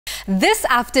This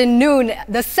afternoon,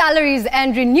 the Salaries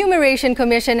and Remuneration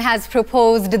Commission has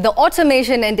proposed the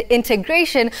automation and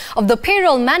integration of the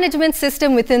payroll management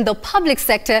system within the public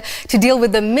sector to deal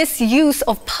with the misuse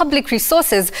of public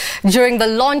resources. During the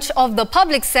launch of the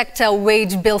Public Sector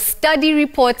Wage Bill Study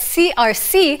Report,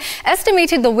 CRC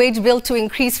estimated the wage bill to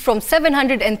increase from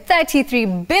 733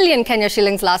 billion Kenya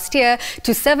shillings last year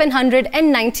to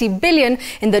 790 billion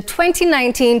in the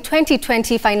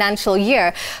 2019-2020 financial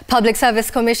year. Public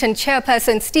Service Commission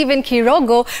Chairperson Stephen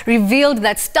Kirogo revealed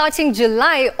that starting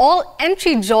July, all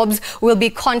entry jobs will be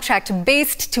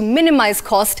contract-based to minimize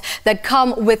costs that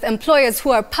come with employers who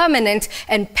are permanent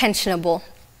and pensionable.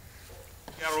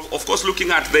 We are, of course,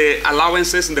 looking at the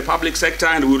allowances in the public sector,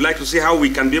 and we would like to see how we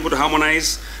can be able to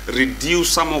harmonize, reduce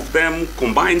some of them,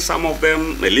 combine some of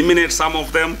them, eliminate some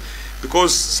of them,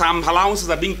 because some allowances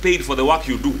are being paid for the work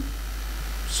you do.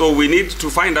 So we need to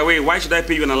find a way. Why should I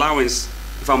pay you an allowance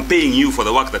if I'm paying you for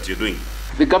the work that you're doing?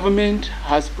 The government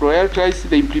has prioritized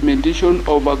the implementation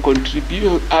of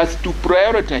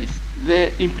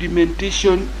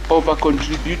a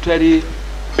contributory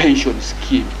pension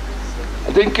scheme.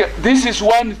 I think this is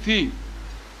one thing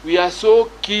we are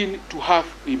so keen to have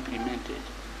implemented,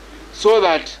 so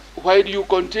that while you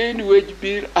contain wage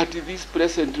bill at this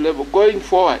present level, going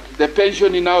forward, the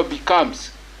pension now becomes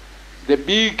the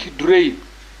big drain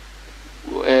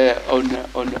on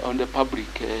the public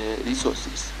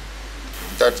resources.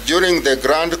 That during the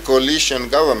Grand Coalition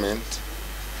government,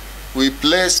 we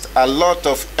placed a lot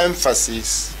of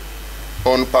emphasis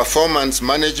on performance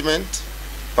management,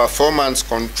 performance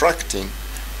contracting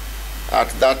at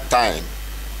that time.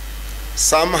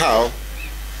 Somehow,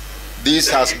 this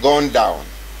has gone down.